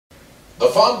The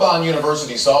Fontbonne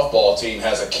University softball team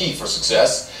has a key for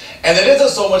success, and it isn't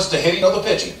so much the hitting or the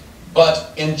pitching,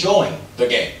 but enjoying the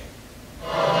game.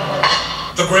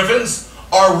 The Griffins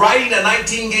are riding a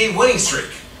 19-game winning streak.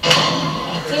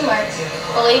 Teamwork,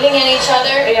 believing in each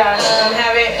other, and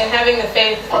having the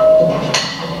faith.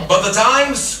 But the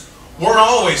times weren't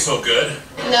always so good.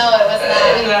 No, it was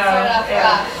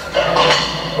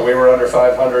not. We were under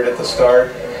 500 at the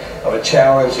start of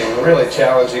a really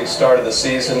challenging start of the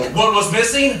season. What was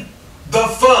missing? The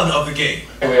fun of the game.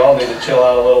 We all need to chill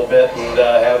out a little bit and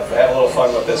have a little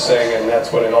fun with this thing, and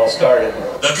that's when it all started.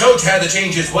 The coach had to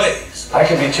change his ways. I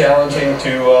can be challenging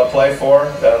to play for.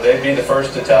 They'd be the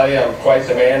first to tell you I'm quite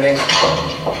demanding.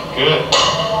 Good.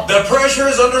 The pressure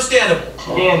is understandable.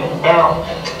 In, barrel.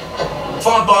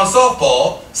 Fontbonne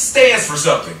Softball stands for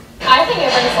something. I think it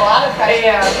brings a lot of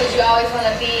pressure because you always want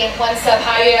to be one step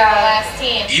higher than the last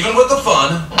team. Even with the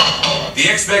fun, the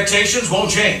expectations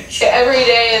won't change. Every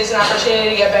day is an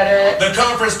opportunity to get better. The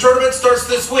conference tournament starts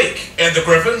this week, and the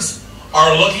Griffins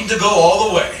are looking to go all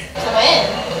the way. To win.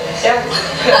 Yeah.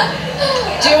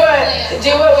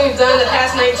 do what we've done the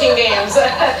past 19 games.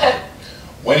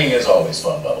 Winning is always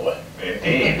fun, by the way.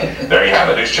 Indeed. There you have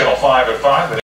it. News Channel 5 at 5.